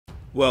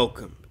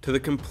Welcome to the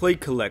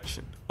complete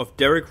collection of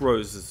Derrick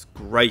Rose's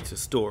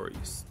greatest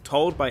stories,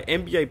 told by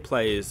NBA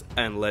players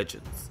and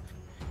legends.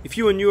 If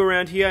you are new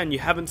around here and you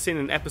haven't seen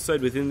an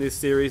episode within this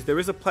series, there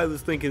is a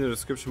playlist link in the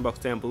description box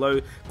down below.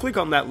 Click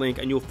on that link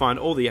and you'll find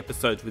all the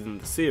episodes within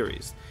the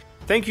series.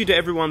 Thank you to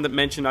everyone that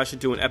mentioned I should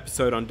do an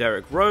episode on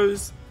Derrick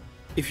Rose.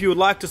 If you would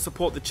like to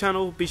support the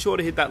channel, be sure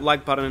to hit that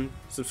like button,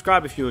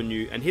 subscribe if you are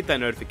new, and hit that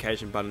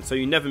notification button so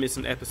you never miss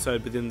an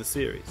episode within the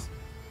series.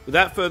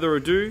 Without further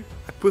ado,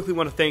 I quickly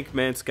want to thank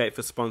Manscaped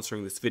for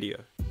sponsoring this video.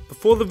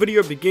 Before the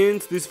video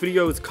begins, this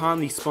video is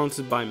kindly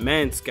sponsored by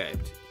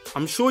Manscaped.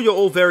 I'm sure you're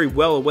all very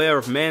well aware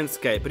of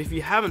Manscaped, but if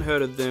you haven't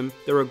heard of them,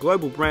 they're a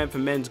global brand for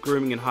men's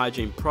grooming and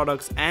hygiene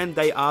products, and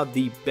they are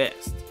the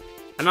best.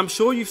 And I'm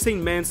sure you've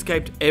seen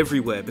Manscaped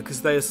everywhere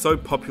because they are so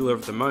popular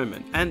at the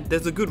moment, and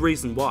there's a good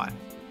reason why.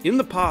 In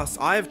the past,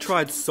 I have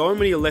tried so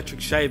many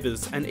electric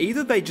shavers and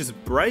either they just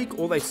break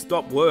or they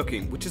stop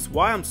working, which is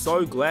why I'm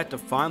so glad to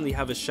finally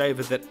have a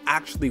shaver that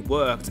actually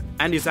works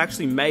and is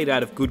actually made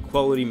out of good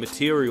quality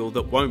material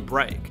that won't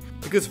break.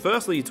 Because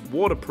firstly, it's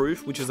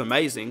waterproof, which is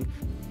amazing,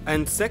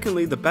 and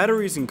secondly, the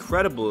battery is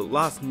incredible. It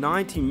lasts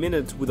 90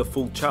 minutes with a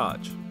full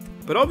charge.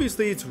 But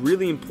obviously it's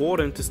really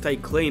important to stay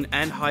clean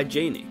and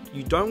hygienic.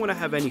 You don't want to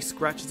have any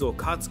scratches or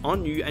cuts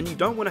on you, and you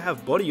don't want to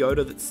have body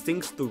odor that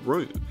stinks the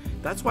room.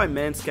 That's why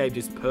Manscaped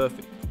is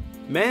perfect.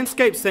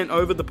 Manscaped sent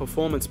over the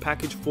Performance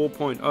Package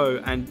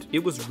 4.0 and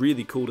it was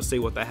really cool to see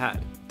what they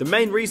had. The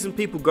main reason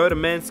people go to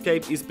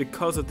Manscaped is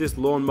because of this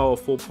Lawnmower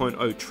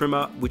 4.0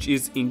 trimmer, which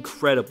is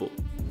incredible.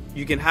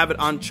 You can have it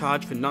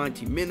uncharged for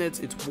 90 minutes,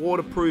 it's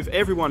waterproof,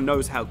 everyone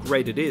knows how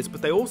great it is,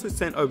 but they also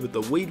sent over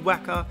the Weed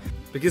Whacker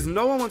because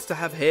no one wants to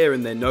have hair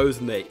in their nose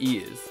and their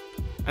ears.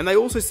 And they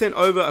also sent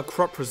over a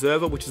Crop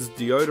Preserver, which is a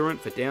deodorant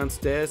for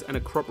downstairs, and a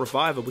Crop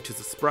Reviver, which is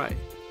a spray.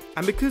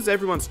 And because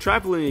everyone's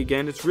traveling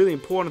again, it's really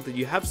important that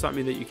you have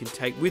something that you can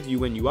take with you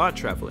when you are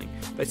traveling.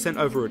 They sent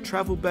over a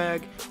travel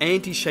bag,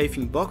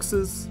 anti-chafing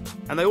boxes,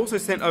 and they also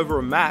sent over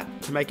a mat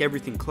to make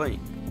everything clean.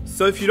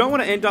 So if you don't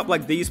want to end up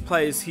like these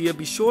players here,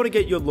 be sure to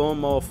get your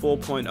Lawnmower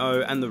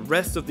 4.0 and the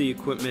rest of the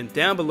equipment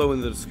down below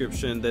in the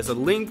description. There's a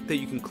link that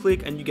you can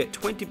click and you get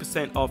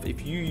 20% off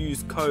if you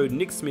use code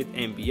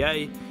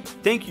NickSmithNBA.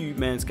 Thank you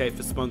Manscaped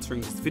for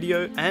sponsoring this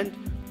video, and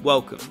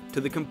welcome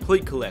to the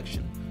complete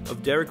collection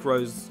of Derrick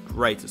Rose's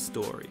greatest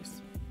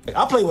stories.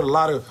 I played with a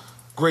lot of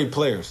great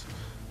players.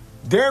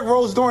 Derrick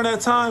Rose during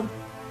that time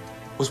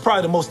was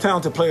probably the most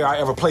talented player I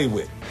ever played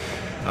with.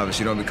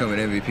 Obviously, you don't become an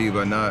MVP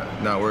by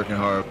not working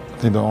hard. I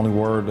think the only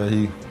word that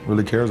he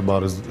really cares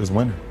about is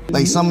winning.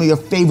 Like some of your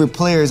favorite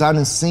players I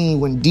done seen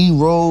when D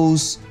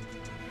Rose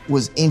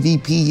was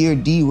MVP year,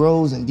 D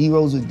Rose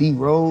was D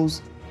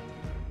Rose.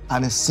 I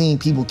done seen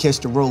people catch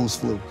the Rose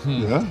flu.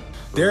 Yeah.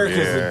 Derrick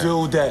is a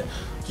dude that,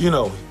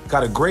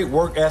 got a great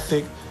work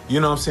ethic,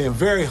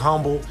 very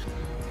humble.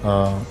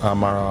 I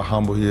admire how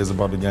humble he is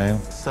about the game.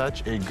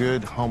 Such a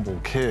good, humble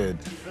kid.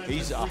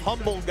 He's a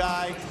humble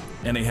guy.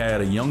 And they had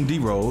a young D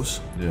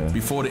Rose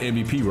before the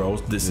MVP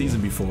Rose, the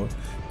season before.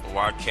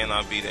 Why can't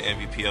I be the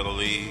MVP of the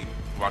league?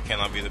 Why can't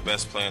I be the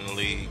best player in the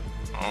league?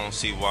 I don't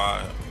see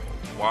why.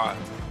 Why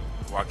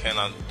can't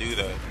I do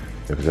that?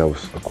 Because that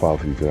was a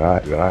quality that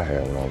I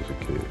had when I was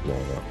a kid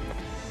growing up.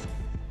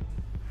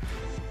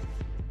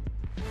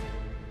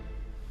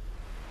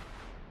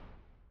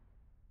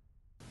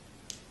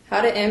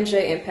 How did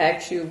MJ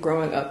impact you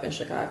growing up in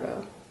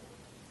Chicago?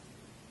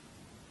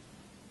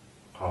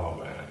 Oh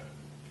man.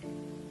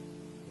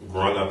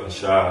 Growing up in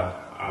Chi,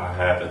 I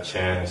had a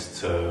chance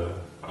to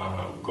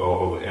go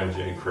over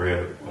MJ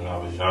crib when I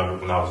was younger,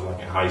 when I was like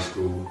in high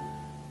school.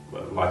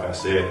 But like I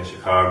said, in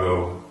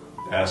Chicago,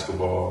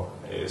 basketball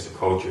is a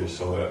culture,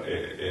 so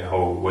it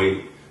holds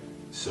weight.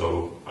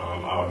 So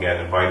I got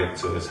invited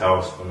to his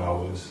house when I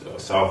was a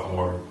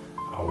sophomore.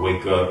 I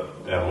wake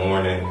up that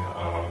morning,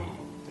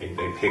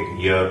 they picked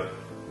me up,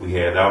 we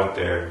head out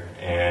there,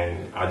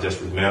 and I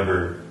just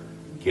remember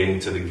getting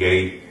to the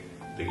gate.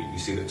 You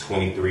see the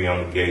 23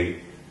 on the gate.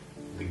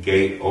 The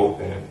gate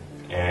open,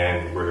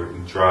 and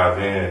we drive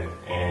in,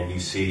 and you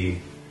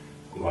see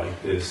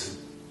like this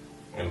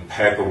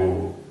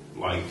impeccable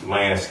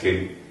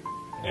landscape,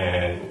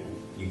 and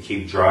you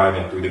keep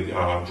driving through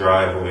the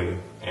driveway,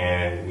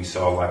 and we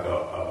saw like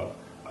a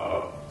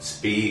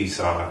speed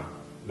sign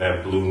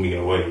that blew me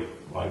away.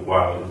 Like,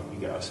 wow, you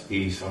got a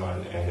speed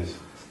sign in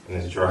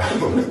his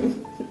driveway.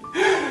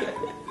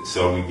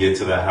 So we get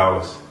to the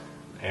house,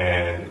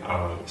 and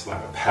it's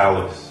like a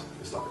palace,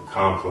 it's like a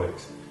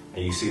complex.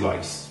 And you see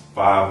like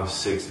 5 or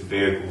 6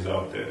 vehicles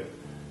out there.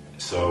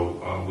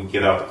 So we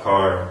get out the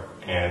car,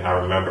 and I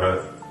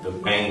remember the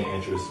main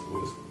entrance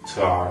was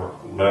to our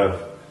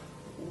left.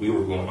 We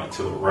were going like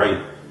to the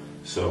right.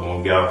 So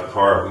when we got out the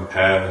car, we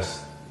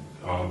passed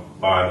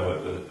by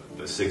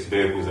the 6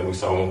 vehicles that we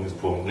saw when we was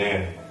pulling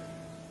in.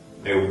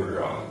 They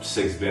were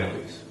 6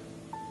 Bentleys,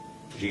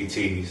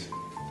 GTs.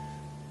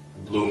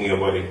 Blew me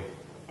away.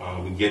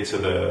 We get to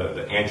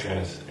the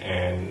entrance,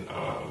 and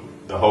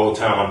the whole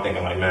time I'm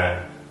thinking like,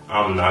 man,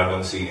 I'm not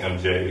gonna see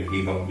MJ.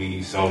 He's gonna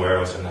be somewhere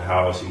else in the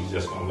house. He's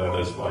just gonna let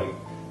us like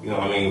you know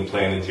what I mean,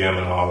 playing the gym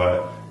and all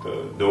that.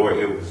 The door,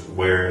 it was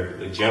where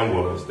the gym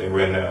was. They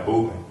were in that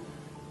hooping.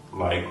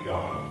 Like,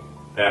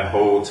 that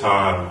whole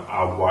time,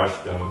 I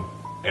watched them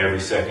every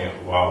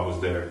second while I was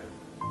there.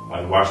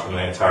 Like, watched them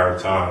the entire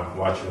time.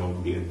 Watching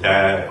them be a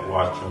dad,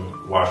 watch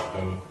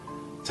them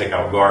take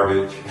out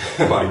garbage,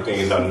 like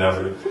things I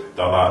never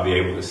thought I'd be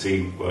able to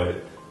see,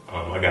 but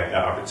I got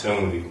that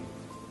opportunity.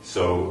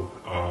 So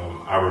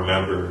I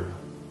remember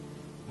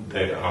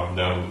that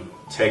them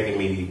taking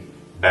me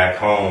back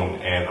home,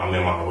 and I'm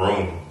in my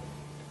room,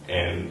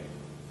 and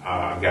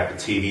I got the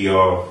TV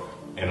off,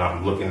 and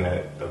I'm looking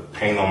at the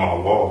paint on my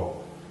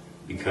wall,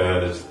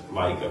 because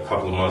like a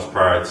couple of months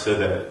prior to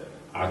that,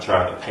 I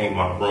tried to paint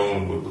my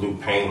room with blue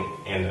paint,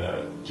 and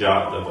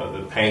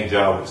the paint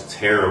job was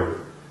terrible.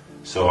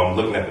 So I'm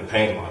looking at the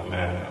paint like,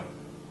 man,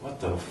 what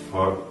the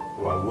fuck?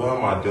 Like, what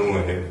am I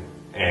doing here?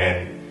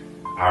 And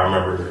I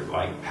remember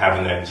like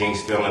having that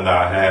jinx feeling that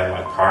I had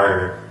like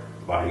prior,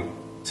 like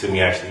to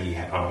me actually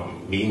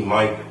meeting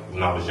Mike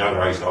when I was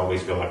younger. I used to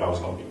always feel like I was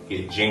gonna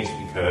get jinxed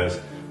because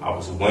I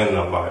was winning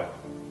a lot.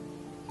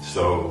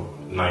 So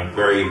 9th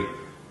grade,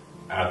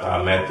 after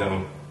I met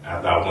them,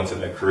 after I went to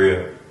that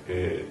crib,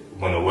 it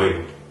went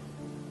away.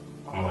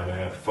 I'm like,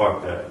 man,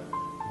 fuck that.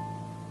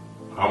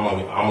 I'm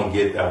gonna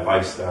get that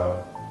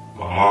lifestyle.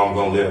 My mom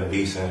gonna live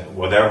decent.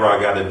 Whatever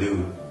I gotta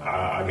do,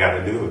 I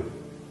gotta do it.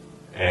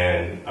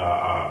 And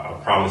I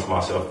promised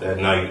myself that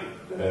night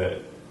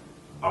that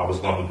I was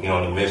gonna be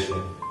on a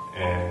mission.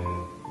 And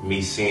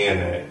me seeing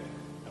that,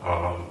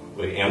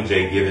 with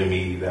MJ giving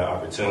me that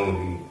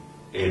opportunity,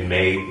 it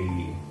made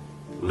me,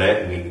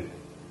 let me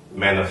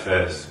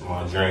manifest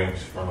my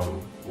dreams from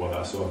what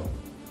I saw.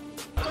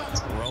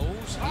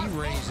 Rose, he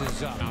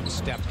raises up.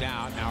 Step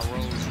down. Now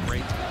Rose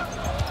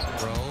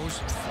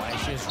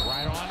flashes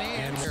right on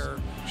in. And here,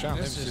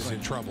 this is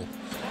in trouble.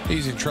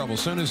 He's in trouble.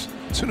 Soon as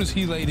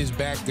he laid his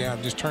back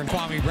down, just turned.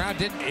 Kwame Brown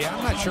didn't. Yeah,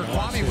 I'm not sure.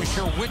 Kwame was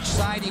sure which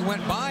side he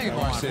went by him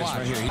on. Watch this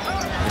right here. Here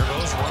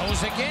goes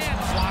Rose again.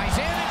 Flies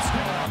in.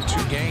 It's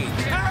 2 games.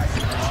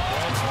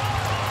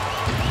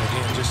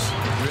 Again, just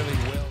really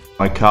well.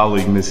 My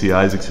colleague Missy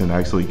Isaacson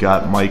actually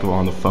got Michael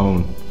on the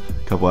phone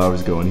a couple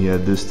hours ago, and he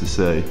had this to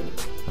say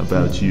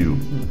about you.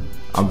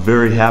 I'm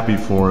very happy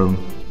for him.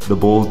 The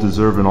Bulls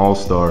deserve an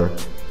all-star.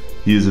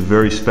 He is a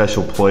very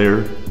special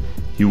player.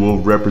 He will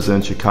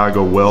represent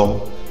Chicago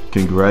well.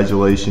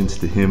 Congratulations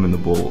to him and the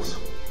Bulls.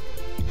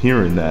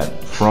 Hearing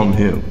that from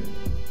him,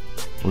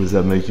 what does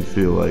that make you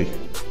feel like?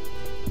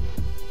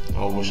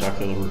 I wish I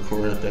could have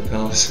recorded that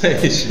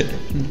conversation.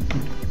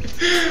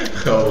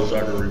 I wish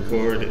I could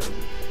record it.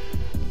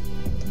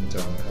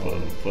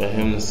 But for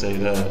him to say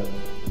that,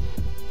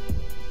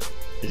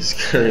 it's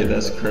crazy.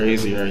 That's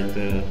crazy right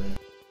there.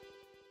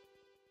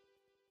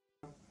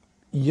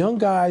 Young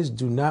guys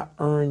do not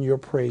earn your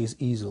praise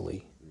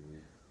easily.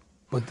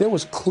 But there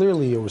was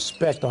clearly a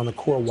respect on the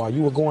court while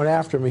you were going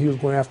after him and he was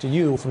going after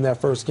you from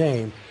that first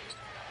game.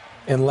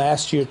 And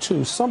last year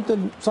too,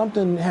 something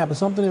happened,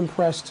 something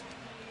impressed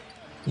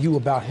you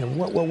about him.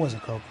 What was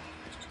it, Coach?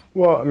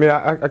 Well, I mean,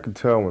 I could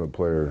tell when a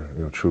player,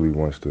 truly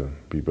wants to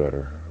be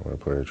better, when a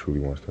player truly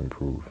wants to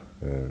improve,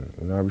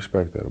 and I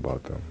respect that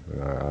about them,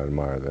 and I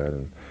admire that,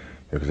 and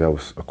because that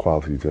was a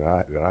quality that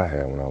I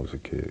had when I was a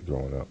kid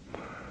growing up.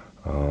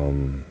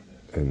 And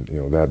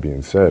that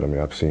being said, I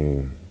mean, I've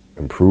seen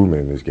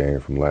improvement in this game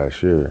from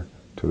last year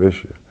to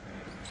this year.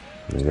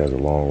 I mean, he has a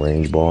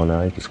long-range ball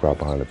now. He can squat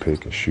behind the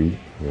pick and shoot.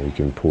 He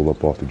can pull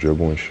up off the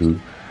dribble and shoot.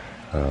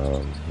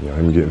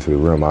 Him getting to the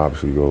rim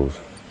obviously goes,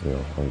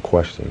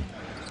 unquestioned.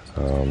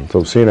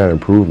 So seeing that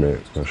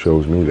improvement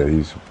shows me that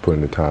he's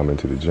putting the time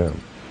into the gym,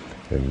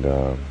 and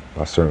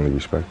I certainly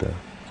respect that.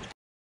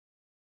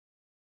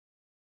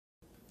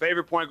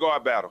 Favorite point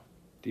guard battle?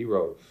 D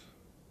Rose.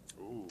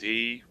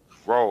 D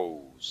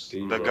Rose,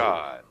 the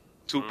God.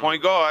 2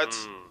 point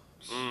guards.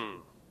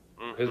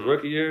 His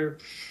rookie year,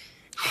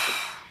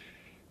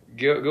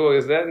 go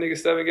is that nigga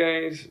 7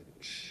 games?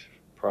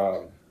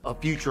 Problem. A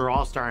future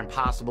All-Star and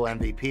possible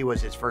MVP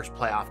was his first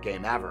playoff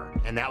game ever,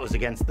 and that was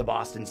against the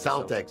Boston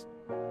Celtics.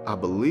 I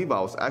believe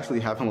I was actually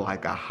having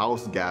like a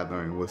house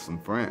gathering with some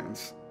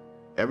friends.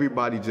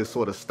 Everybody just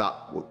sort of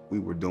stopped what we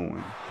were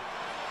doing.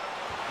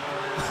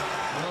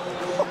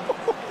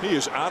 He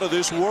is out of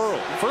this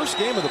world. First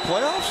game of the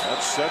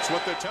playoffs? That's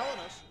what they're telling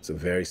us. It's a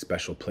very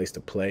special place to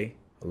play.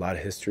 A lot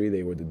of history.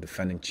 They were the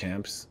defending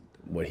champs.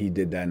 What he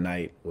did that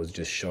night was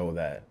just show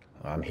that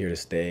I'm here to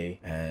stay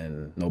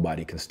and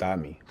nobody can stop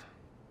me.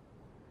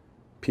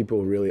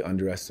 People really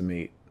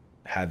underestimate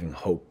having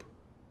hope,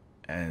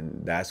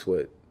 and that's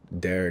what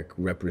Derrick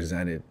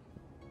represented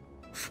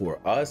for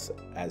us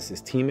as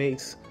his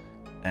teammates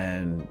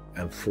and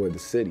for the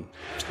city.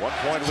 1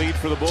 point lead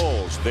for the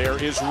Bulls.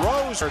 There is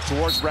Rose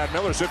towards Brad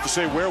Miller, as if to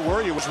say, where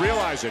were you?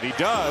 Realize it. He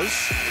does,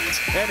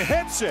 and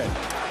hits it.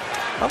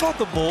 How about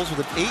the Bulls with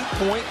an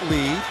 8-point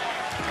lead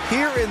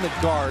here in the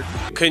Garden?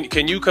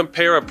 Can you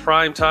compare a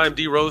primetime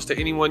D Rose to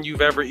anyone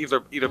you've ever either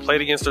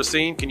played against or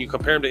seen? Can you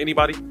compare him to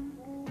anybody?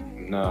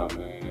 Nah,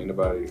 man. Ain't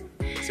nobody.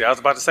 See, I was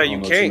about to say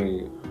you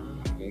can't.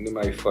 Ain't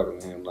nobody fucking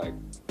with him like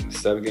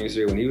 7-game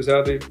series when he was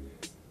healthy,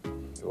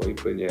 boy, he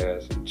putting your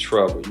ass in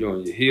trouble. You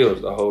on your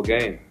heels the whole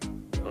game.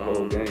 The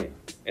whole game.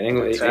 And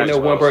ain't no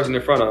one person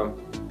in front of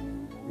him.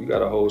 You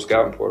got a whole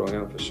scouting report on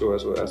him for sure.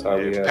 That's how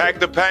we have Pack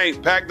the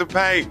paint, pack the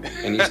paint.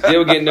 And he's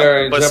still getting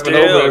there and jumping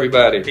over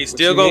everybody. He's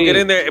still gonna get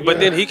in there, but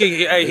then he can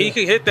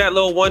hit that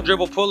little one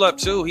dribble pull up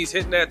too. He's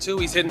hitting that too.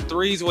 He's hitting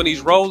threes when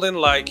he's rolling.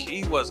 Like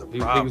he was a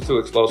problem. He was too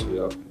explosive,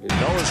 yo.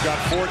 Noah's got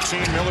 14,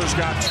 Miller's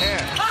got 10.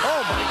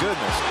 Oh my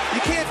goodness.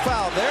 You can't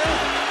foul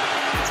there.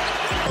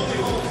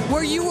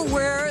 Were you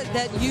aware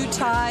that you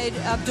tied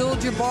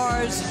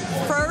Abdul-Jabbar's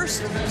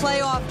first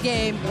playoff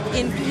game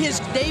in his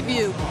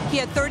debut? He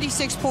had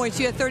 36 points.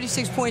 You had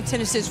 36 points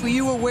and assists. Were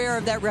you aware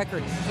of that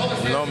record?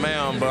 No,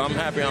 ma'am, but I'm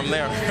happy I'm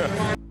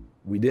there.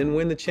 We didn't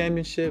win the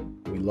championship.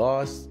 We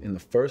lost in the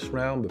first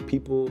round, but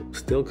people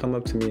still come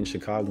up to me in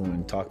Chicago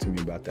and talk to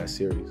me about that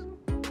series.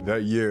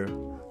 That year,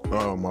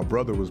 my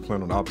brother was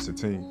playing on the opposite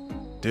team.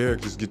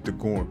 Derrick just get to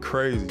going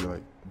crazy,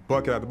 like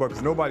bucket after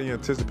bucket. Nobody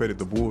anticipated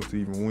the Bulls to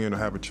even win or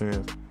have a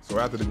chance. So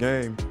after the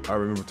game, I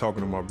remember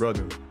talking to my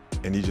brother,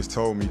 and he just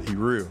told me he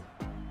real.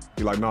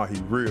 He like, nah, he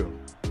real.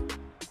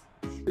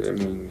 I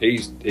mean,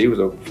 he was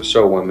a for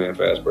sure one-man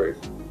fast break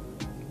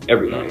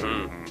every night.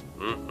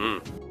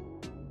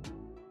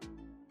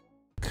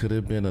 Could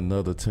have been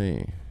another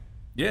team.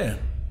 Yeah.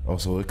 Oh,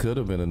 so it could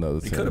have been another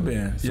team. It could have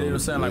been. So you know what I'm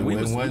saying? Like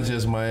it wasn't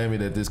just Miami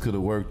that this could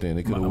have worked in.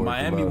 It could have worked.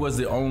 Miami was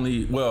the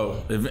only.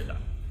 Well,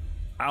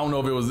 I don't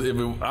know if it was.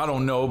 I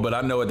don't know, but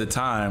I know at the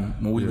time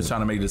when we were trying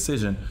to make a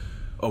decision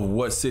of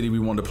what city we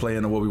wanted to play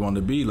in or what we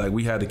wanted to be, like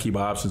we had to keep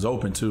our options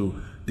open too.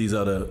 These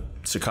other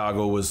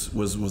Chicago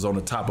was on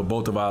the top of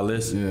both of our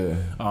lists. Yeah.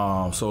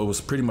 So it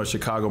was pretty much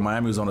Chicago.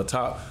 Miami was on the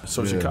top.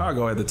 So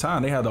Chicago at the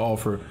time they had to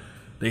offer.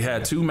 They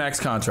had 2 max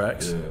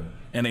contracts. Yeah.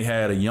 And they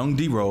had a young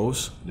D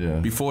Rose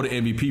before the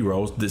MVP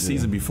Rose, the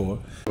season before.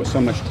 There was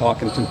so much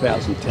talk in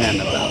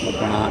 2010 about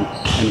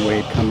LeBron and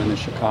Wade coming to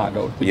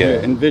Chicago. Did you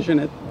envision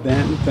it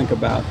then? Think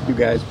about you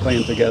guys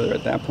playing together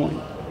at that point?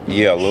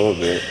 Yeah, a little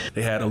bit.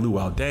 They had Alou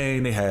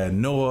Aldain, they had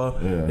Noah,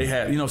 they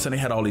had, you know what I'm saying, they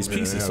had all these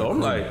pieces. So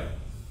I'm like,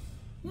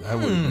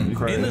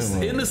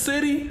 in the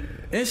city,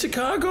 in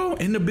Chicago,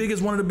 in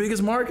one of the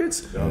biggest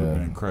markets. That would have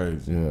been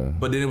crazy. Yeah.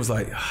 But then it was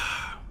like,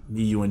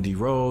 me, you, and D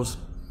Rose,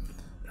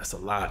 that's a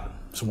lot.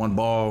 It's one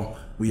ball.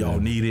 We all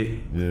need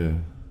it. Yeah.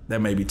 That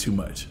may be too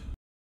much.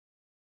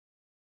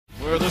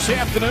 Where this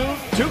afternoon,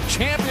 2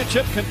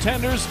 championship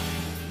contenders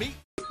meet.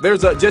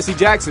 There's Jesse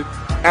Jackson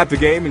at the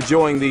game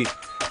enjoying the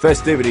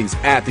festivities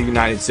at the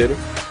United Center.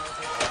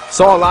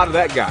 Saw a lot of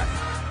that guy.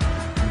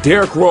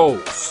 Derrick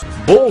Rose.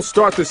 Bulls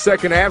start the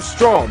second half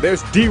strong.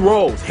 There's D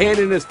Rose, hand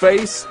in his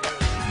face.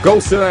 Go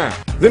sit down.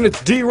 Then it's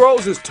D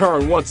Rose's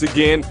turn once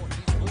again.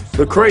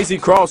 The crazy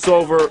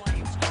crossover.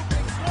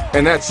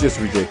 And that's just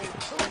ridiculous.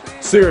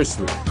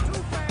 Seriously.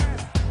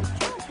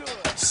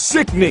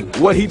 Sickening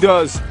what he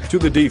does to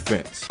the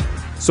defense.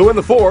 So in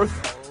the fourth,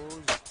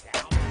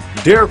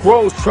 Derrick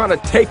Rose trying to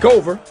take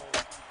over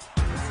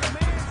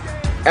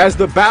as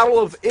the battle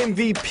of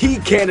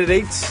MVP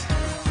candidates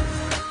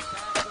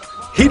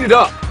heated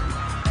up.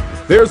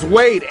 There's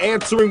Wade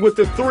answering with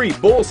the 3.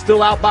 Bulls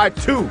still out by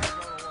 2.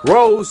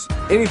 Rose,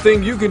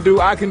 anything you can do,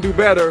 I can do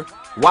better.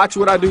 Watch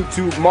what I do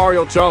to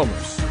Mario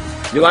Chalmers.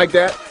 You like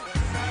that?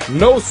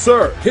 No,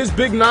 sir. His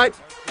big night,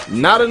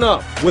 not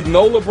enough. With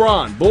no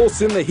LeBron, Bulls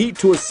send the Heat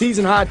to a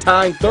season-high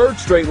tying 3rd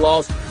straight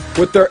loss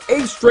with their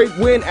 8th straight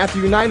win at the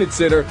United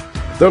Center,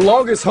 their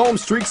longest home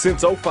streak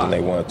since 05. And they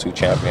won 2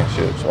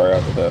 championships right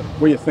after that.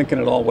 Were you thinking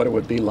at all what it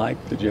would be like?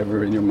 Did you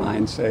ever in your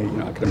mind say, you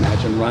know, I could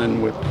imagine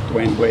running with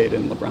Dwayne Wade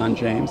and LeBron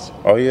James?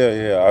 Oh,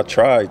 yeah. I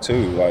tried,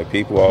 too. Like,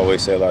 people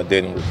always said I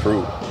didn't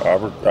recruit.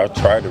 I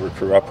tried to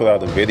recruit. I put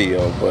out a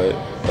video, but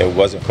it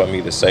wasn't for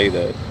me to say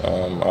that.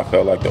 I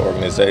felt like the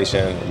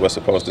organization was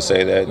supposed to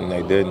say that, and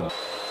they didn't.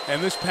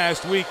 And this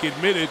past week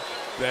admitted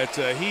that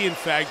he, in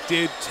fact,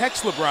 did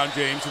text LeBron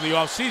James in the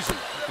offseason.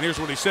 And here's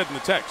what he said in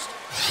the text.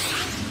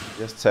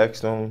 Just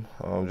text him,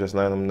 just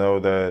let him know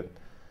that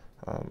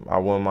I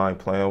wouldn't mind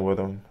playing with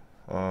him.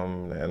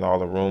 And all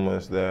the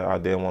rumors that I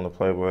didn't want to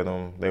play with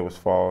him, they was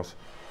false.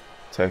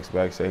 Text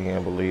back, say he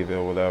didn't believe it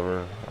or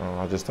whatever.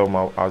 I just told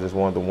him I just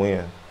wanted to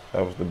win.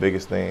 That was the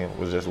biggest thing,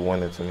 was just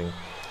winning to me.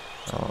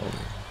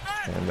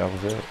 And that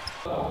was it.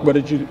 What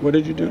did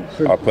you do?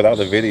 I put out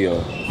a video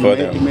for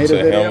them,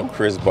 to him,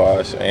 Chris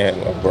Bosh, and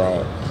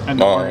LeBron.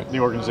 And the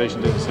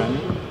organization didn't send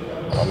it?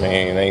 I mean,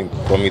 it ain't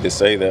for me to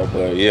say that,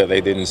 but yeah,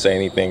 they didn't say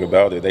anything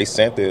about it. They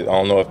sent it. I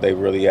don't know if they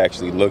really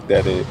actually looked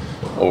at it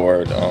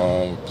or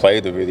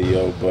played the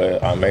video,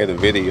 but I made a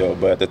video,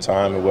 but at the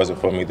time it wasn't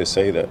for me to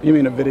say that. You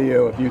mean a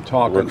video of you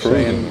talking,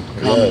 saying,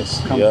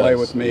 come play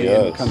with me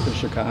and come to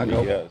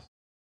Chicago? Yes.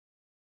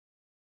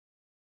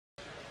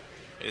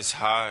 It's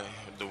high.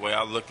 The way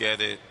I look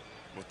at it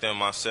within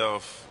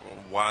myself,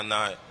 why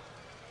not?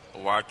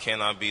 Why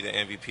can't I be the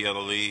MVP of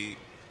the league?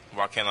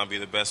 Why can't I be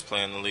the best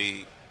player in the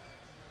league?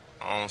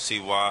 I don't see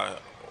why.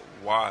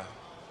 Why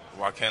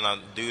can't I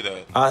do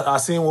that? I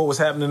seen what was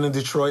happening in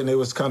Detroit, and they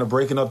was kind of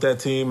breaking up that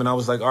team, and I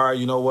was like, all right,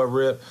 you know what,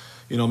 Rip?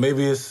 You know,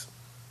 maybe it's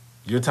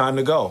your time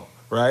to go.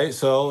 right?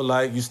 So,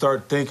 like, you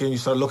start thinking, you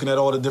start looking at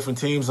all the different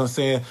teams and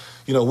saying,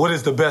 you know, what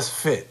is the best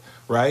fit,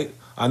 right?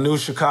 I knew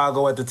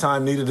Chicago at the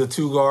time needed a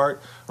 2-guard,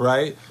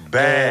 right?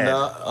 Bad.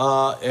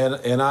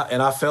 And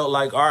I felt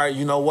like, all right,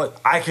 you know what?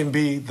 I can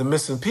be the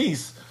missing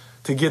piece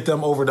to get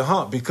them over the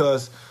hump,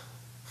 because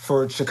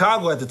for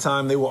Chicago at the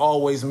time, they would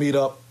always meet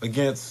up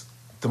against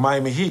the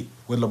Miami Heat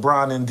with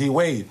LeBron and D.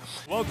 Wade.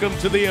 Welcome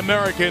to the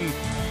American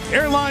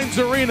Airlines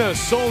Arena,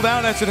 sold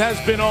out as it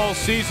has been all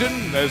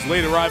season, as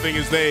late arriving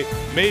as they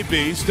may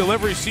be. Still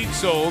every seat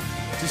sold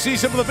to see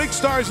some of the big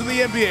stars of the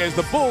NBA as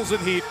the Bulls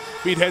and Heat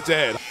meet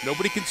head-to-head.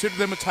 Nobody considered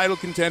them a title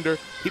contender.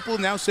 People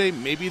now say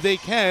maybe they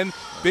can.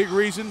 Big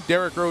reason,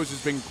 Derrick Rose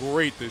has been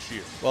great this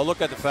year. Well,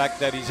 look at the fact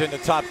that he's in the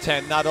top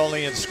 10, not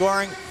only in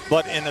scoring,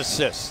 but in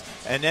assists.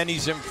 And then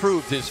he's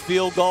improved his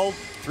field goal,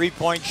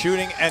 three-point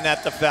shooting, and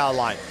at the foul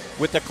line.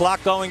 With the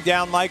clock going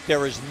down, Mike,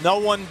 there is no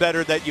one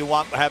better that you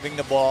want having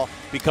the ball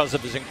because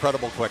of his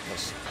incredible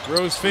quickness.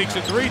 Rose fakes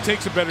a 3,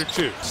 takes a better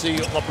 2. See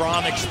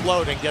LeBron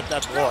explode and get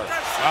that board.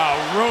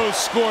 Rose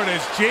scored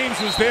as James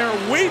was there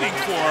waiting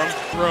for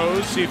him.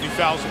 Rose, see if he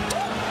fouls him.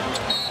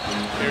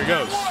 There he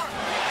goes.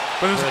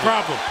 But there's a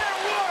problem.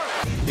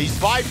 He's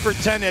 5 for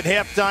 10 at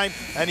halftime,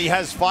 and he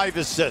has 5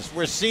 assists.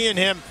 We're seeing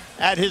him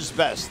at his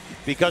best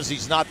because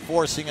he's not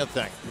forcing a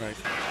thing. Right.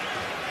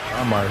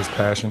 I admire his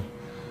passion.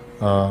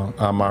 I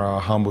admire how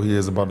humble he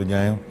is about the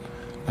game.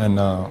 And,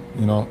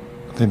 you know,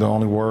 I think the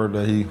only word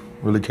that he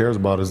really cares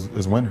about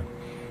is winning.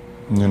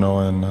 You know,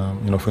 and,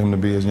 you know, for him to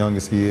be as young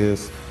as he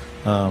is,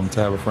 to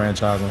have a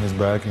franchise on his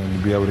back and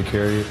to be able to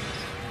carry it,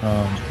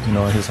 you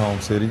know, in his home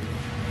city,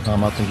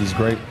 I think he's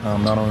great.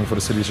 Not only for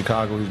the city of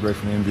Chicago, he's great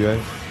for the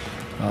NBA.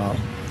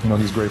 You know,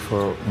 he's great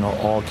for, you know,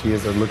 all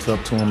kids that looks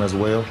up to him as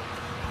well.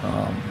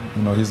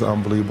 You know, he's an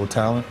unbelievable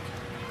talent.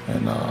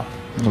 And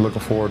I'm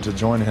looking forward to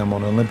joining him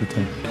on the Olympic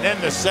team. And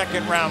then the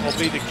second round will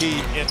be the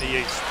key in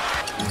the East.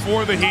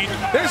 For the Heat,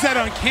 there's that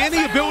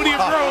uncanny ability of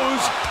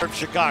Rose. From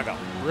Chicago.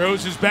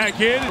 Rose is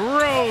back in.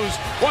 Rose,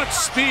 what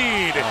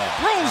speed?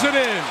 Rolls it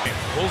in.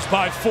 Bulls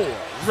by 4.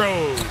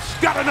 Rose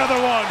got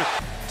another one.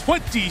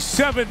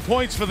 27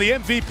 points for the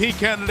MVP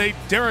candidate,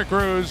 Derrick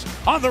Rose,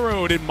 on the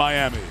road in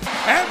Miami.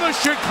 And the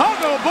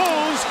Chicago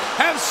Bulls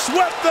have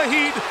swept the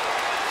Heat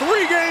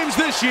 3 games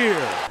this year.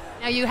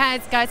 Now you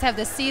guys have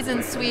the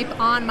season sweep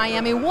on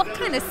Miami. What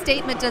kind of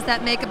statement does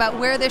that make about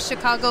where the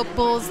Chicago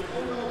Bulls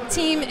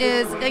team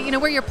is, you know,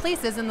 where your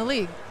place is in the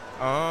league?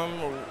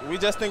 We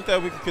just think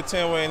that we can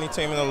contend with any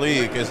team in the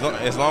league. As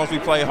long as we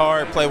play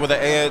hard, play with an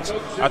edge,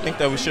 I think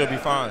that we should be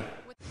fine.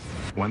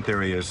 One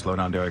theory is slow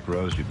down Derrick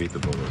Rose, you beat the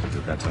Bulls. Is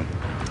it that simple?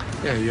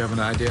 Yeah, you have an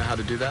idea how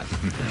to do that?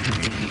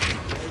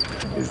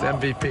 He's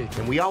MVP.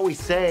 And we always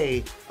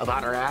say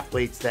about our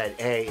athletes that,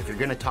 hey, if you're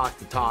going to talk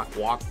the talk,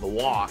 walk the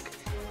walk.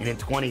 And in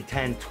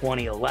 2010,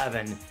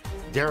 2011,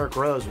 Derrick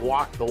Rose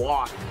walked the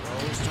walk.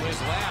 Rose to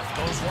his left,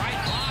 goes right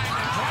line,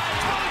 and drives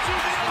towards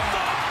you.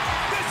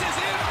 This is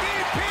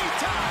MVP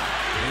time.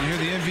 You hear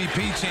the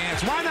MVP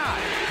chants, why not?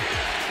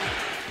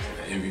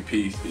 The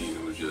MVP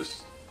season was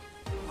just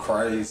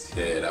crazy.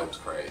 Yeah, that was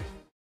crazy.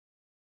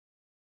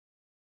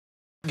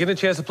 Getting a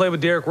chance to play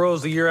with Derrick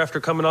Rose the year after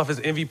coming off his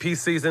MVP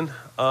season.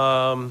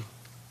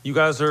 You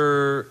guys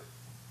are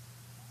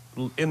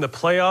in the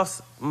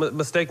playoffs,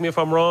 mistake me if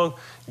I'm wrong,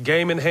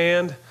 game in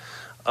hand.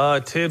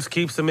 Tibbs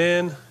keeps him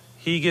in,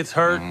 he gets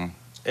hurt,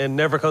 and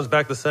never comes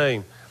back the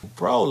same.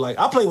 Bro, like,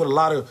 I played with a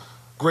lot of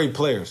great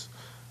players.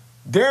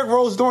 Derrick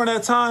Rose during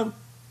that time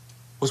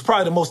was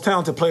probably the most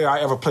talented player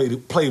I ever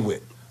played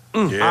with.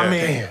 Yeah. I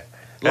mean,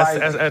 like,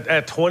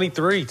 at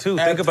 23, too.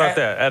 Think about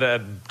that,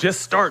 at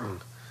just starting.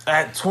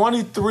 At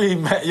 23,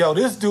 man, yo,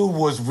 this dude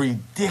was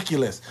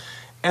ridiculous.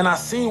 And I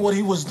seen what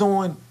he was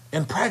doing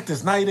in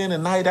practice, night in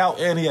and night out,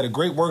 and he had a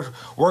great work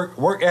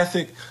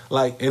ethic.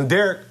 Like, and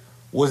Derrick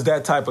was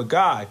that type of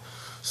guy.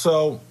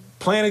 So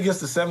playing against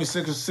the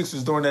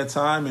 76ers during that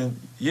time, and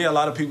yeah, a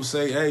lot of people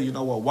say, hey, you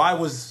know what, why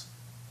was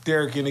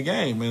Derrick in the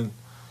game? And,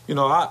 you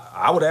know,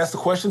 I would ask the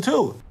question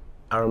too.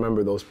 I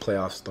remember those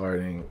playoffs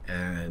starting,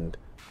 and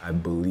I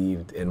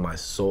believed in my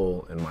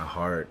soul, in my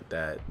heart,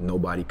 that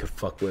nobody could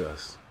fuck with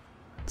us.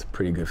 It's a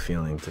pretty good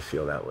feeling to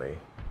feel that way.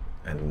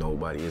 And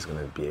nobody is going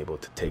to be able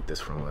to take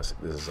this from us.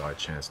 This is our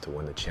chance to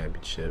win the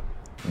championship.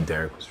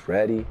 Derrick was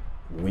ready.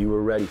 We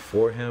were ready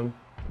for him.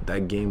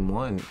 That game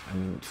 1, I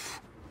mean,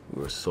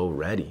 we were so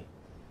ready.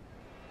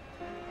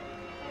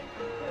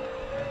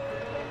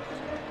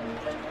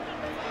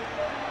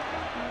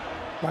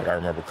 Like, I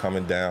remember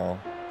coming down,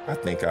 I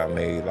think I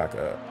made like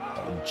a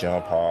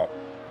jump hop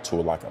to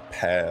like a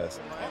pass.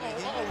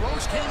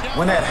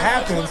 When that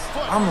happens,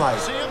 I'm like,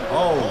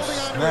 oh,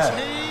 snap.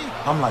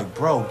 I'm like,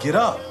 bro, get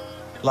up.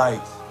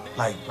 Like,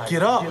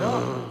 get up.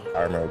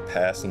 I remember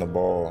passing the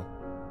ball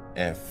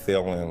and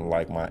feeling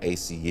like my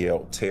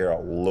ACL tear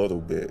a little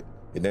bit.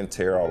 It didn't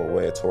tear all the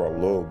way, it tore a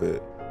little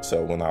bit.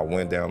 So when I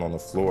went down on the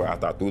floor,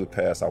 after I threw the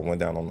pass, I went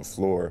down on the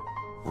floor.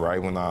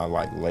 Right when I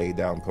like laid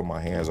down and put my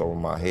hands over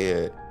my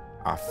head,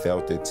 I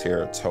felt it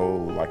tear a toe,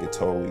 like it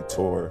totally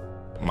tore.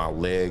 My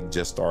leg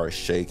just started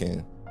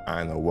shaking. I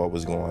didn't know what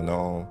was going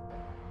on.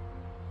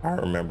 I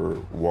remember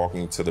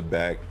walking to the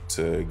back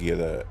to get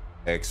a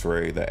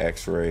X-ray. The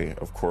X-ray,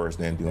 of course,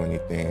 didn't do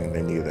anything.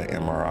 They needed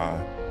an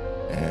MRI.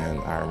 And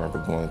I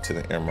remember going to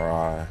the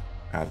MRI.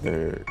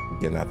 After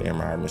getting out the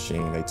MRI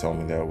machine, they told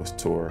me that it was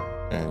tore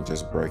and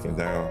just breaking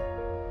down.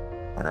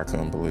 Like, I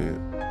couldn't believe it.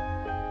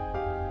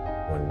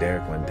 When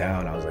Derrick went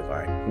down, I was like, all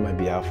right, he might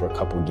be out for a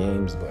couple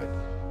games, but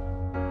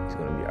he's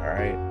gonna be all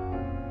right.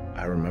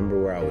 I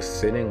remember where I was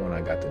sitting when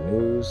I got the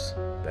news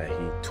that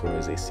he tore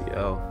his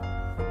ACL.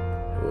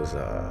 It was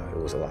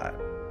a lot.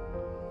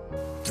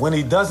 When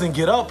he doesn't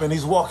get up and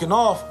he's walking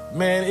off,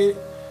 man,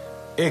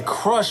 it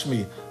crushed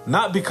me.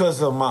 Not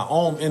because of my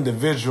own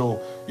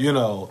individual,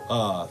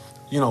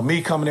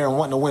 me coming there and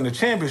wanting to win the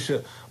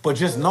championship, but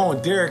just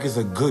knowing Derrick is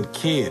a good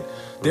kid.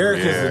 Derrick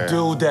is a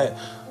dude that,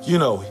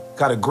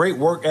 got a great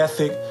work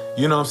ethic,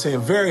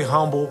 very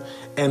humble.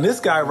 And this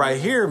guy right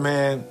here,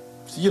 man,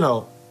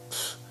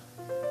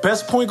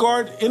 best point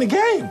guard in the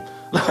game.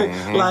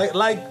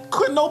 Like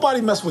couldn't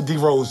nobody mess with D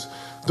Rose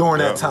during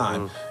that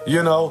time,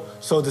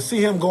 So to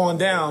see him going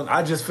down,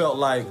 I just felt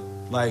like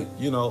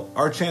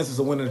our chances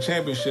of winning the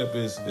championship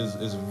is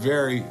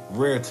very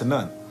rare to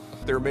none.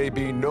 There may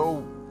be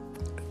no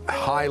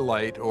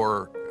highlight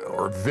or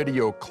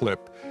video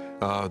clip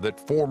that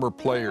former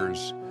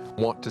players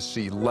want to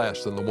see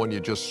less than the one you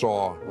just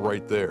saw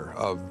right there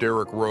of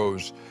Derrick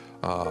Rose,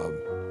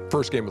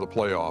 first game of the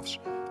playoffs,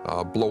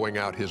 blowing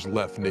out his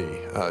left knee,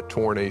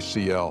 torn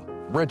ACL.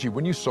 Reggie,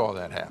 when you saw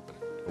that happen,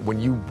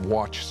 when you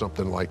watch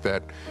something like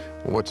that,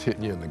 what's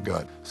hitting you in the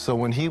gut? So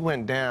when he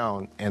went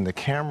down and the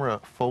camera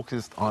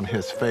focused on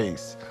his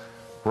face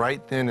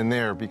right then and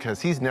there, because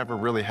he's never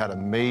really had a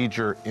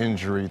major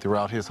injury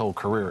throughout his whole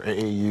career,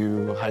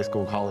 AAU, high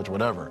school, college,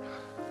 whatever,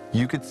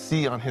 you could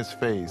see on his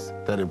face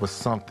that it was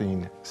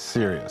something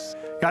serious.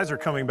 Guys are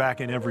coming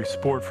back in every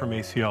sport from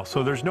ACL,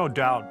 so there's no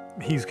doubt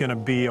he's going to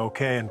be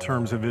okay in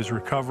terms of his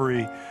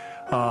recovery,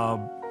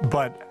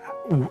 but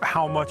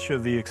how much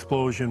of the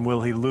explosion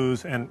will he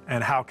lose, and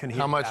how can he...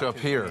 How much up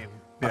here?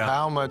 Yeah.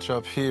 How much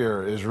up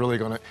here is really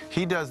going to...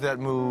 He does that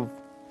move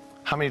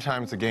how many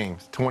times a game?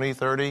 20,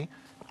 30?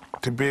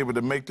 To be able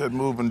to make that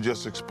move and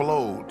just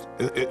explode,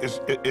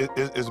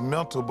 it's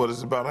mental, but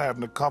it's about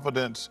having the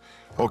confidence,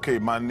 okay,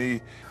 my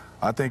knee.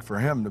 I think for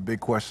him, the big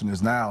question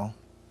is now,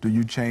 do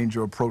you change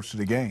your approach to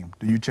the game?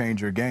 Do you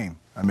change your game?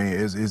 I mean,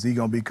 is he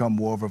going to become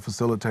more of a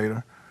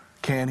facilitator?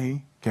 Can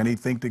he? Can he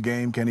think the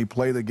game? Can he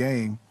play the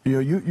game?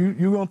 You're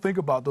going to think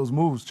about those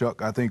moves,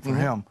 Chuck, I think, for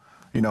him.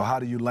 How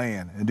do you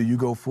land? And do you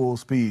go full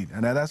speed?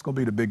 And that's going to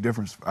be the big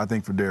difference, I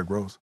think, for Derrick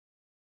Rose.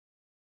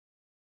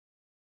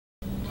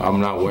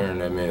 I'm not wearing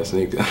that man's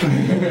sneakers.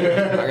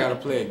 I got to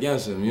play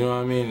against him, you know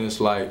what I mean?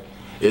 It's like,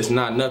 it's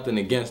not nothing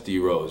against D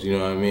Rose, you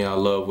know what I mean? I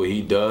love what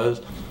he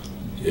does.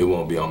 It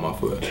won't be on my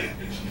foot.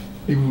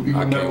 I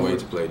can't wait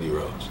to play D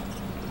Rose.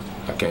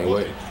 I can't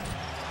wait.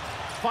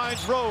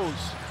 Finds Rose.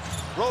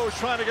 Rose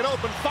trying to get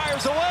open,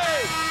 fires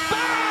away.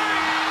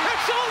 Bang!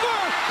 It's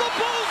over! The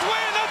Bulls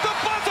win at the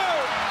buzzer!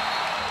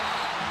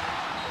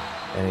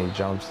 And he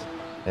jumps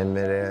in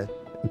midair.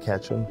 You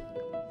catch him.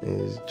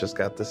 He's just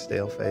got the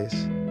stale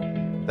face.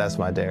 That's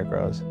my Derrick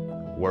Rose.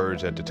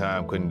 Words at the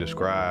time couldn't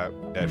describe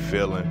that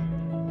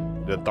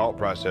feeling. The thought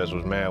process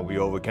was, man, we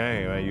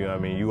overcame. You know what I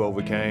mean? You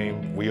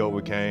overcame, we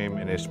overcame,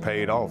 and it's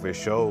paid off. It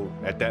showed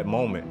at that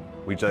moment.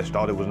 We just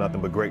thought it was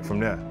nothing but great from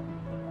there.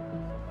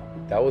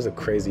 That was a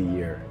crazy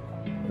year,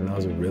 and that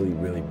was a really,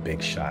 really big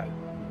shot.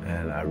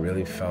 And I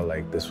really felt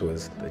like this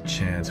was the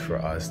chance for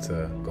us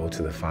to go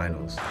to the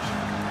finals.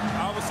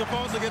 I was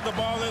supposed to get the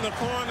ball in the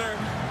corner.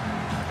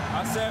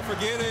 I said,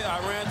 forget it. I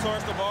ran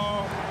towards the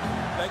ball.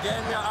 They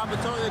gave me an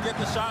opportunity to get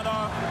the shot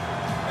off.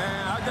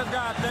 And I just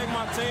got to thank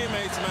my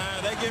teammates,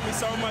 man. They give me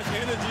so much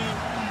energy.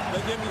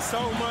 They give me so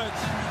much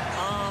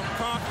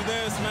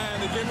confidence, man.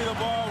 They give me the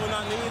ball when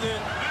I need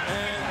it.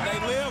 And they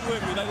live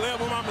with me. They live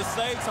with my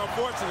mistakes. I'm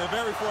fortunate,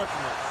 very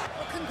fortunate.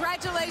 Well,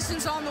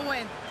 congratulations on the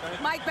win.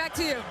 Mike, back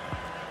to you.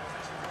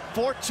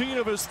 14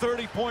 of his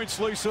 30 points,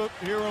 Lisa,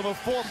 here in the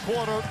fourth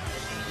quarter.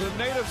 The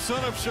native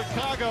son of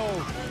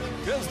Chicago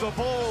gives the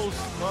Bulls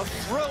a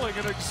thrilling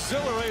and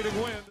exhilarating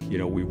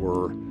win. We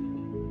were,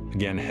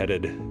 again,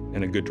 headed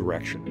in a good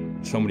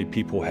direction. So many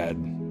people had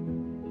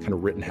kind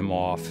of written him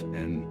off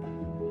and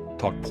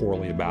talked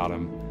poorly about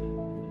him.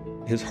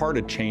 His heart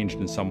had changed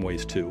in some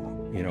ways, too,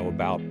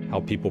 about how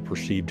people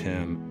perceived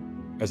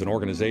him. As an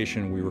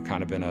organization, we were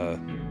kind of in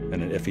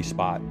an iffy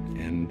spot,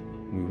 and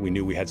we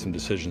knew we had some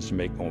decisions to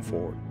make going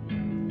forward.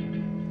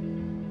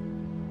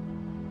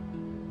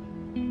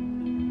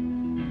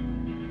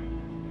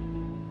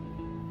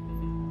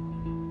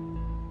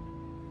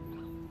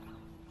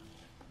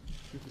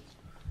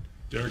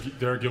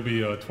 Derrick, you'll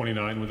be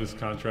 29 when this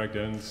contract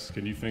ends.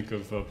 Can you think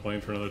of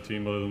playing for another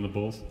team other than the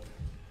Bulls?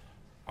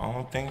 I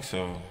don't think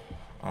so,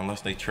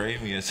 unless they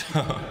trade me or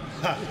something.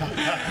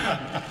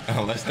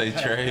 Unless they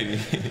trade me.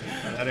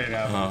 That ain't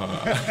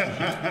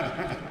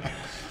happening.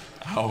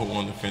 I would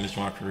want to finish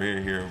my career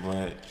here,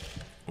 but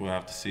we'll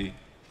have to see.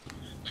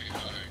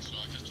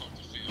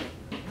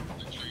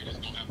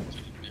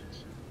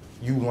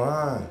 You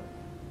lying.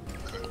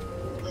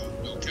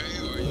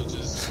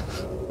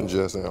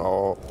 just in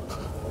awe.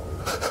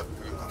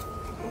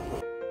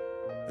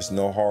 It's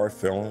no hard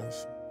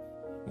feelings,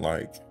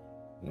 like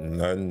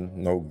nothing,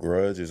 no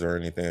grudges or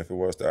anything. If it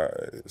was that,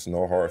 it's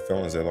no hard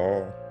feelings at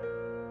all.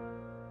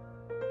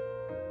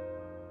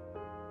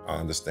 I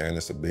understand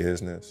it's a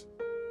business,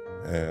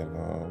 and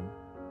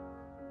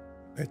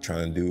they're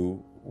trying to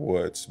do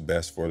what's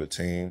best for the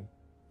team,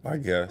 I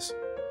guess.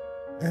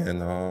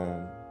 And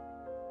I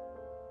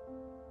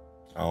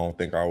don't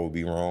think I would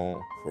be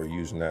wrong for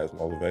using that as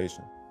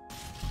motivation.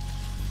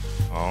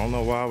 I don't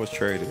know why I was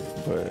traded,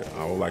 but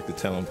I would like to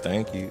tell them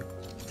thank you.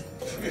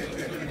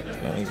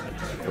 Thank you,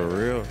 for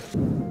real.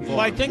 Well,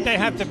 I think they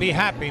have to be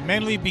happy,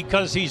 mainly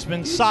because he's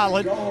been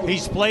solid.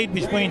 He's played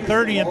between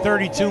 30 and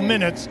 32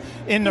 minutes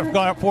in the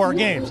 4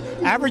 games,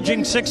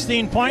 averaging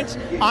 16 points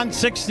on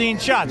 16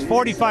 shots,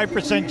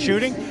 45%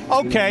 shooting.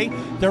 Okay,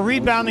 the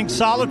rebounding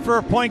solid for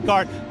a point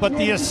guard, but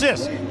the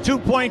assists,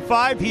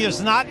 2.5, he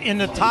is not in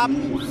the top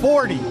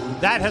 40.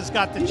 That has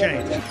got to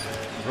change.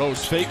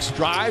 Rose fakes,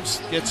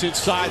 drives, gets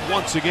inside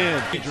once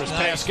again. Dangerous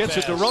pass, gets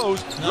it to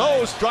Rose.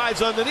 Rose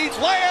drives underneath,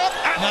 layup.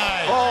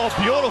 Nice. Oh,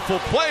 beautiful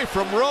play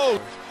from Rose.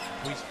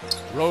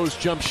 Rose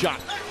jump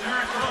shot.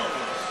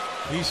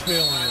 He's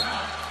feeling it.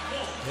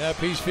 Yep,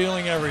 he's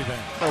feeling everything.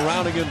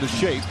 Rounding into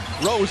shape.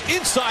 Rose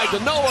inside to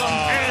Noah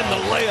and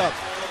the layup.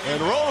 And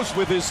Rose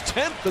with his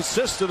 10th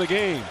assist of the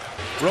game.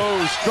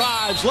 Rose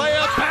drives,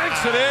 layup,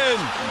 banks it in,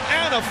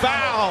 and a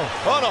foul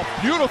on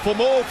a beautiful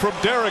move from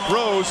Derrick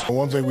Rose.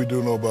 One thing we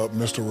do know about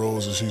Mr.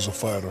 Rose is he's a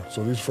fighter.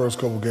 So these first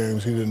couple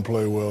games, he didn't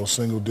play well,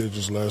 single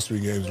digits last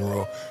 3 games in a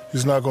row.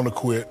 He's not going to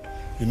quit.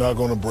 You're not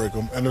going to break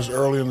them. And it's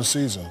early in the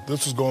season.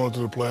 This is going into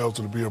the playoffs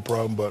to be a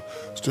problem, but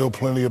still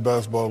plenty of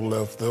basketball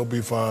left. They'll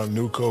be fine.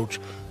 New coach,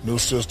 new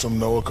system,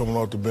 Noah coming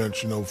off the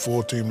bench,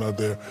 full team not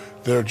there.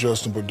 They're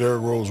adjusting, but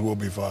Derrick Rose will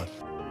be fine.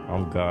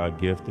 I'm God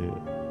gifted,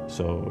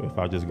 so if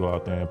I just go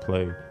out there and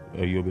play,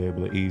 you'll be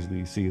able to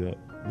easily see that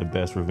the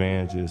best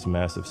revenge is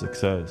massive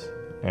success,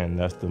 and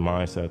that's the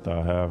mindset that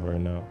I have right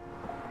now.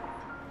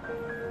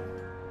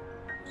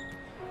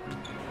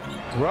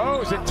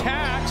 Rose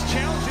attacks,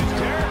 challenges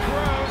Derrick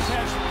Rose,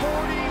 has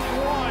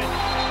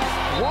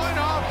 41. One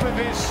off of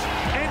his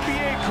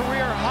NBA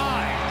career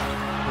high.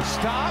 The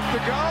stop, the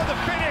go, the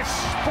finish,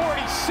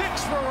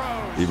 46 for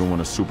Rose. Even when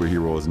a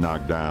superhero is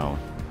knocked down,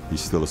 he's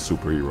still a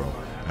superhero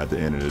at the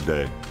end of the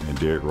day. And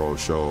Derrick Rose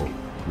showed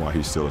why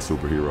he's still a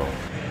superhero.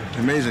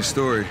 Amazing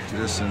story,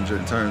 just in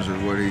terms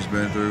of what he's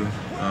been through.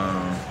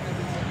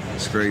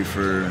 It's great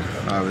for,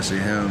 obviously,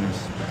 him.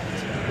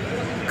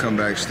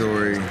 Comeback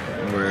story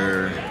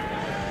where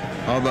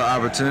all about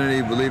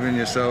opportunity, believe in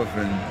yourself,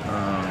 and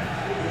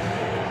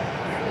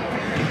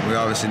we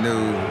obviously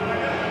knew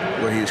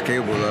what he was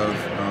capable of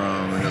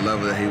and the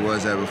level that he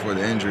was at before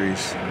the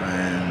injuries.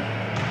 And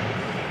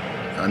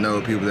I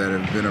know people that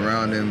have been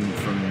around him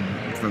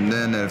from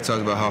then that have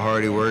talked about how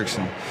hard he works,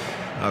 and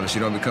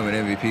obviously you don't become an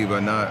MVP by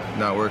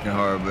not working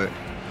hard, but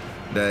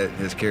that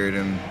has carried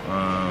him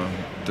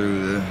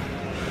through the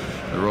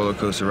roller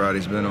coaster ride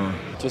he's been on.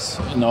 Just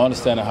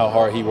understanding how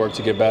hard he worked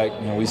to get back.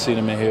 We seen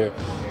him in here,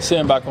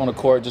 sitting back on the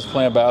court, just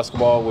playing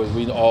basketball, which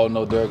we all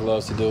know Derrick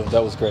loves to do.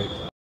 That was great.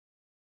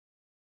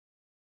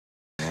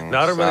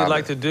 Now, I don't really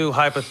like to do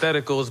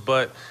hypotheticals,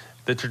 but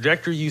the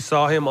trajectory you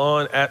saw him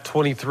on at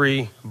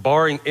 23,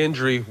 barring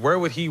injury, where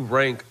would he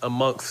rank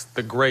amongst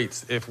the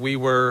greats if we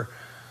were,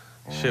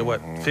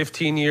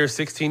 15 years,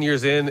 16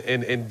 years in,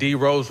 and D.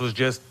 Rose was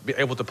just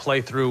able to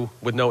play through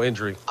with no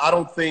injury? I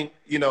don't think,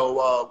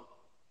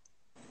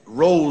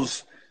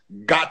 Rose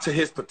got to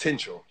his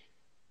potential.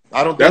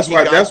 I don't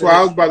think that's why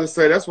I was about to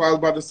say. That's why I was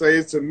about to say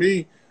it to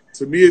me.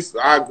 To me,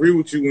 I agree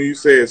with you when you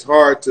say it's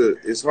hard to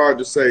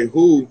say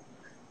who,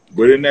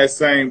 but in that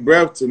same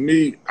breath, to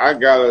me, I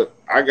gotta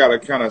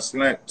kind of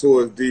slant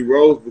towards D.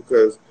 Rose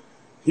because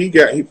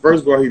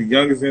first of all, he's the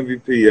youngest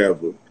MVP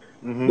ever,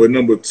 but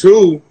number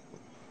two,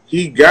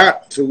 he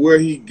got to where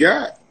he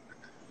got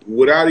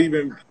without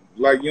even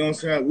you know what I'm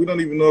saying. We don't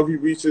even know if he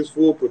reached his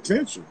full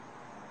potential.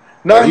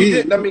 No, he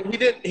didn't. I mean,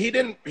 he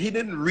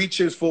didn't reach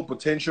his full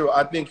potential.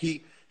 I think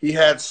he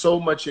had so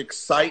much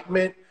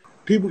excitement.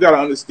 People got to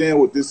understand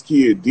what this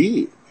kid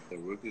did.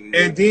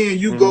 And then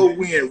you go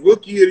win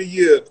Rookie of the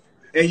Year,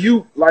 and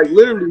you,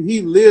 literally,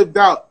 he lived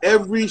out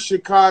every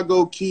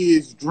Chicago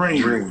kid's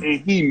dream. And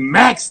he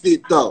maxed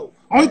it, though.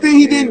 Only thing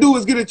he didn't do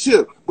was get a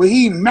chip, but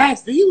he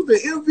maxed it. He was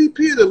the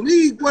MVP of the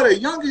league, the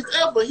youngest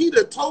ever. He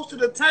the toast of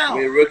the town.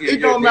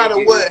 It don't matter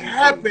what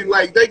happened.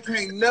 They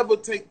can't never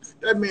take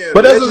that man.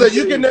 But that's what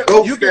you can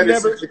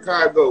never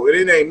Chicago, and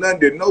it ain't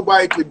nothing that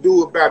nobody could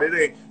do about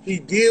it. He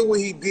did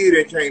what he did,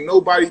 and can't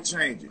nobody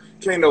change it.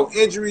 Can't no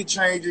injury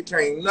change it.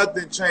 Can't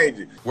nothing change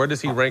it. Where does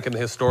he rank in the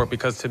historic?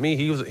 Because to me,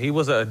 he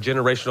was a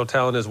generational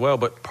talent as well,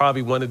 but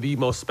probably one of the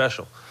most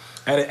special.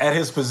 At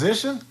his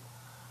position?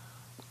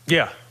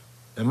 Yeah.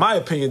 In my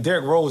opinion,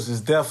 Derrick Rose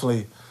is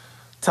definitely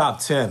top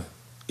 10,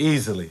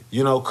 easily.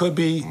 Could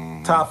be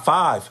top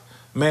 5.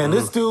 Man,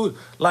 this dude,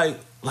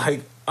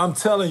 I'm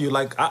telling you,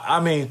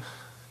 I mean,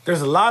 there's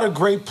a lot of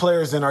great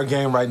players in our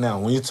game right now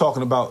when you're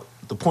talking about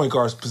the point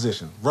guard's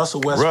position.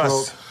 Russell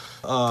Westbrook,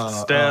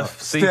 Steph,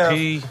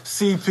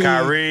 CP,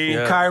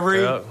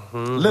 Kyrie.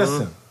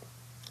 Listen,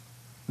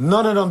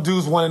 none of them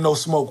dudes wanted no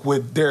smoke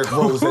with Derrick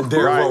Rose and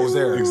Derrick Rose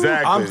era.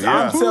 Exactly.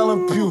 I'm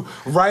telling you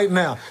right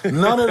now,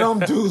 none of them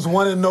dudes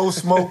wanted no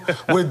smoke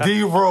with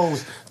D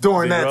Rose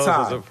during that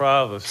time. Was a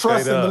problem.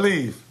 Trust and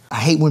believe. I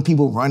hate when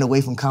people run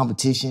away from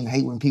competition. I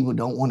hate when people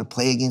don't want to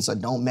play against or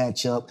don't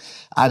match up.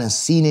 I done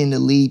seen it in the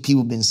league.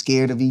 People been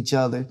scared of each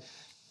other.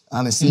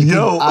 I done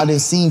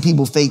seen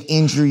people fake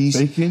injuries.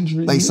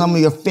 Like some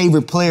of your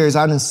favorite players,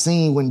 I done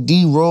seen when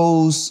D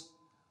Rose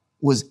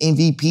was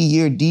MVP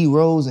year, D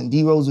Rose, and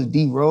D Rose was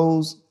D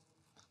Rose.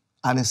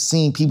 I done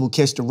seen people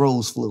catch the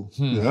Rose flu.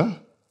 Yeah.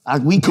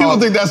 People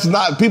think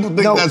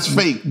that's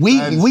fake.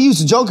 We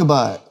used to joke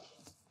about it.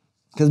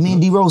 Because me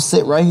and D Rose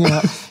sit right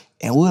here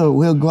and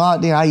we'll go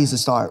out there. I used to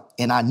start,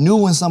 and I knew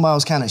when somebody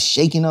was kind of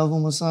shaking of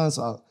them or something,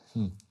 so,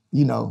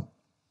 you know,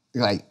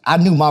 like, I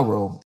knew my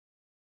role.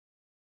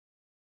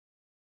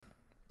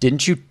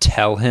 Didn't you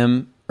tell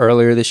him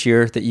earlier this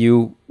year that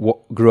you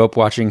grew up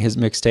watching his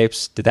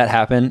mixtapes? Did that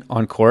happen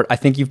on court? I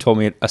think you've told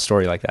me a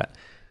story like that.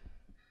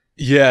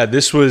 Yeah,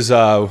 this was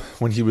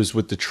when he was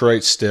with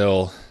Detroit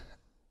still.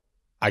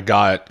 I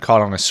got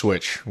caught on a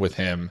switch with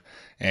him,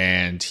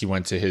 and he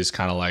went to his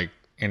kind of like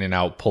in and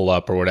out pull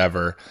up or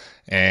whatever.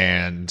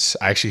 And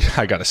I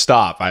got to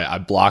stop. I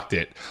blocked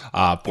it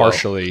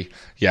partially. Whoa.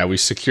 Yeah, we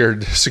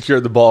secured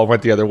the ball and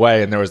went the other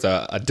way. And there was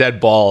a dead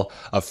ball,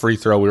 a free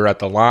throw. We were at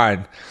the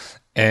line.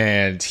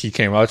 And he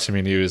came up to me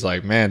and he was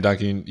like, "Man,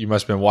 Duncan, you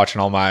must have been watching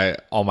all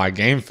my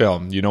game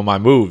film. You know my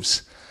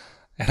moves."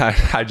 And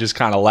I just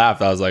kind of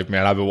laughed. I was like,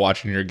 "Man, I've been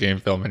watching your game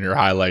film and your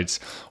highlights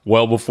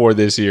well before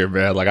this year,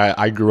 man. Like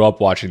I grew up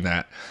watching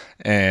that."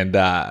 And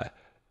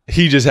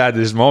he just had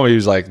this moment. He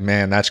was like,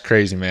 "Man, that's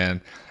crazy,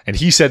 man." And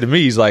he said to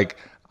me, he's like,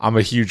 "I'm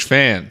a huge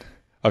fan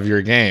of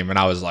your game." And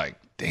I was like,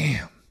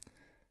 "Damn,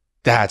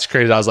 that's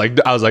crazy." I was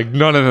like,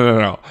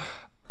 no.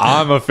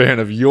 I'm a fan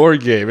of your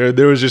game.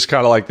 There was just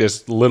kind of like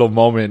this little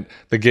moment,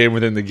 the game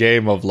within the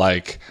game of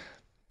like,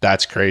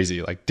 that's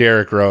crazy. Like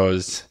Derrick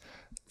Rose,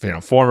 you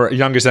know, former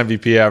youngest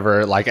MVP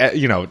ever, like,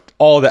 you know,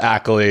 all the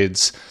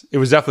accolades. It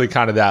was definitely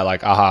kind of that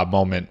like aha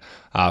moment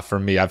for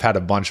me. I've had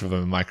a bunch of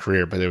them in my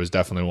career, but it was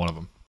definitely one of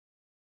them.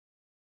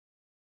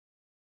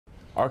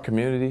 Our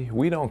community,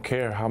 we don't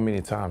care how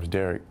many times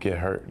Derrick get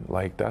hurt.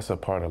 Like, that's a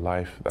part of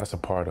life. That's a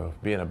part of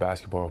being a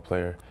basketball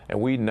player. And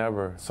we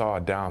never saw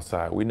a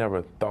downside. We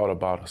never thought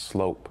about a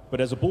slope.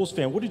 But as a Bulls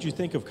fan, what did you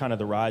think of kind of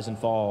the rise and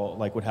fall,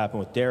 like what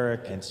happened with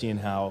Derrick and seeing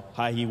how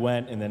high he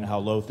went and then how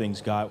low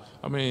things got?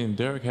 I mean,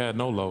 Derrick had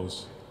no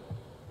lows.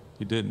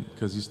 He didn't,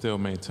 because he still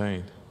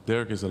maintained.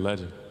 Derrick is a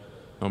legend,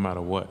 no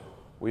matter what.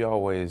 We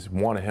always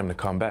wanted him to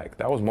come back.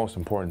 That was the most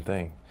important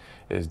thing,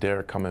 is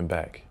Derrick coming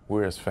back.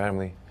 We're his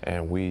family,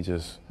 and we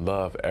just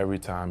love every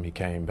time he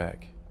came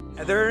back.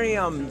 Are there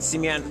any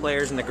Simeon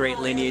players in the great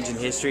lineage and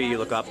history you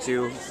look up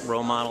to,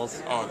 role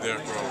models? Oh,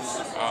 Derrick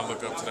Rose. I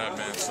look up to that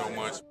man so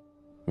much.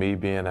 Me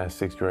being that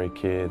sixth grade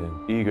kid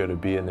and eager to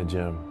be in the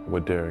gym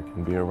with Derrick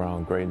and be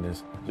around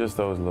greatness, just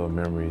those little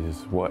memories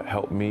is what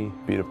helped me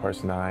be the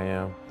person I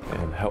am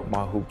and helped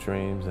my hoop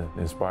dreams and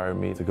inspired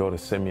me to go to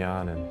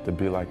Simeon and to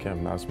be like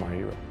him. That's my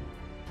hero.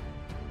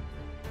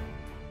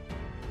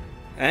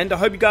 And I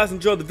hope you guys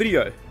enjoyed the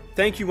video.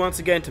 Thank you once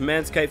again to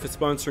Manscaped for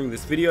sponsoring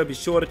this video. Be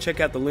sure to check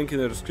out the link in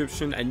the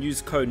description and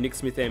use code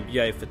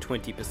NickSmithNBA for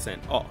 20%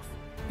 off.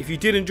 If you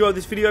did enjoy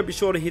this video, be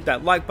sure to hit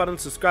that like button,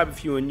 subscribe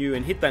if you are new,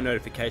 and hit that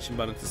notification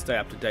button to stay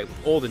up to date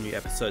with all the new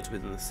episodes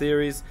within the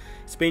series.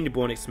 It's been your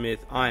boy Nick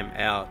Smith. I'm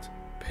out.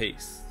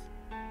 Peace.